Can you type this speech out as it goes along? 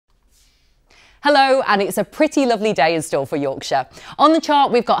Hello, and it's a pretty lovely day in store for Yorkshire. On the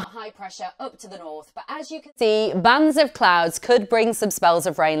chart, we've got high pressure up to the north, but as you can see, bands of clouds could bring some spells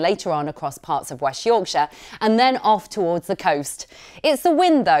of rain later on across parts of West Yorkshire and then off towards the coast. It's the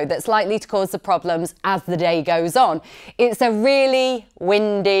wind, though, that's likely to cause the problems as the day goes on. It's a really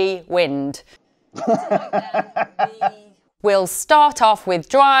windy wind. We'll start off with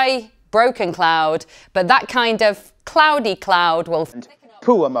dry, broken cloud, but that kind of cloudy cloud will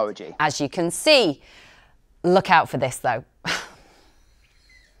poo emoji. As you can see. Look out for this though.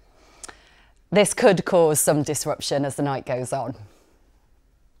 This could cause some disruption as the night goes on.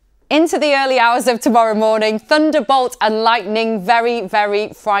 Into the early hours of tomorrow morning, thunderbolt and lightning, very, very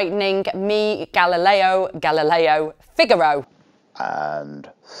frightening. Me, Galileo, Figaro. And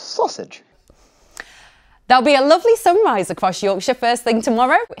sausage. There'll be a lovely sunrise across Yorkshire first thing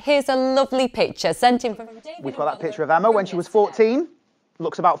tomorrow. Here's a lovely picture sent in from David. We've got that picture of Emma when she was 14.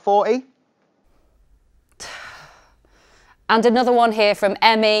 Looks about 40. And another one here from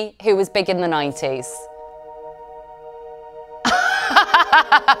Emmy, who was big in the 90s.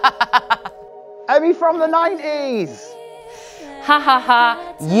 Emmy from the 90s! Ha ha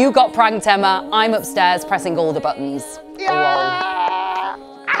ha, you got pranked, Emma. I'm upstairs pressing all the buttons. Yeah!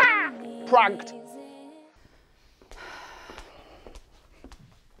 Ah! Pranked.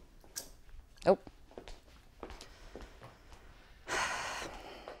 Oh.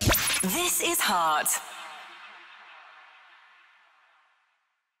 This is Heart.